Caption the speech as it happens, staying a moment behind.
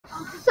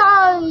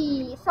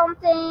finally,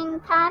 something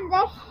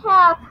kinda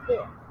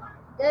happened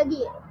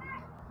again.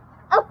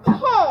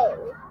 Okay.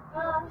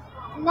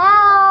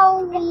 Now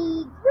we're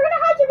gonna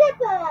have to get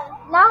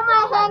now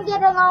my hand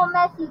getting all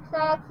messy because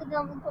I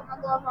accidentally put my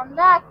glove on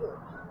backwards.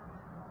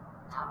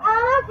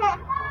 Okay.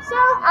 So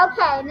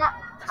okay,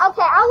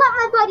 I'll let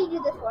my buddy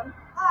do this one.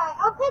 Alright,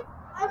 I'll pick.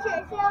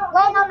 Okay, so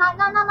wait, no.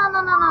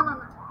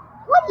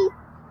 Who do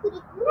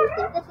you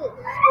think this is?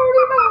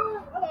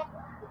 Okay.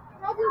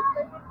 I'll do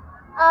this.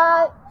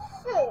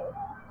 Sure.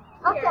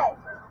 Okay.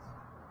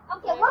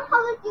 Okay, what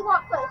colors do you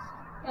want first?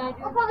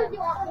 What colors do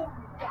you want first?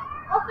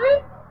 All three?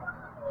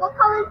 What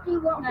colors do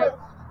you want first?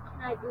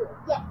 Can I do it?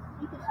 Yes,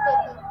 you can spray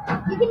it.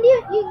 You can do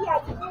it. You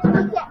can.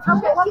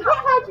 Okay, what color? You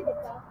can't hide it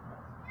though.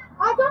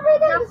 Don't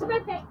read it. Now spray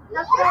paint.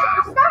 Now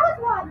spray. Start with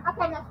one.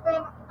 Okay, now spray.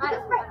 You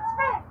can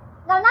spray.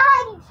 No, not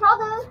at each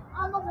other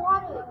on the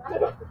water.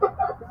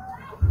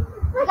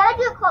 We gotta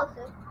do it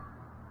closer.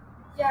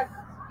 Yes,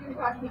 you're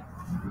talking.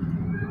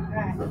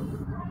 Alright.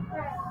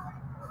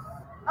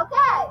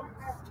 Okay.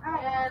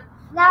 And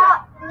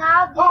Now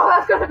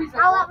that's gonna be so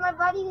I'll let my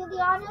buddy do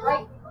the honors.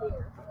 right.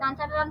 Dun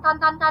dun dun dun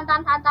dun dun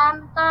dun dun dun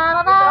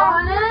Going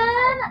dun.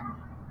 in.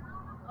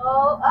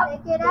 Oh, up.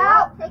 Take it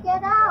out. Take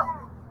it out.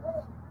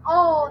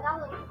 Oh, that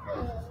was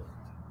sick.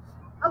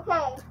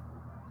 Okay.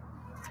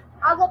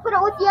 I'll go put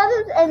it with the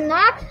others, and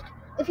next,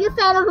 if you're a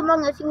fan of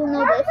Among Us, you will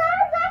know this.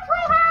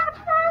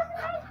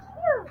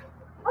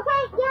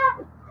 Okay,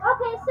 yeah.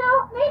 Okay, so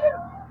maybe.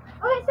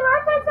 Okay, so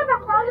our friends have a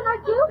thousand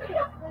IQ.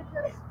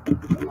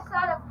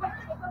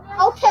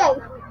 Okay,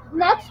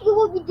 next we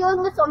will be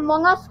doing this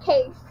Among Us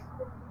case.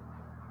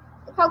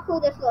 Look how cool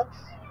this looks.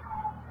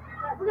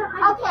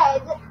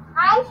 Okay,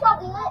 I shall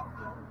do it.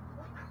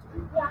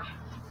 Yeah.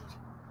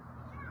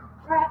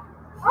 Alright.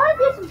 I want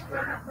to do some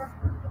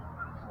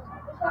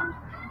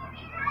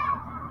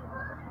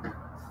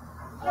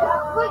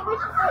wait,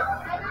 which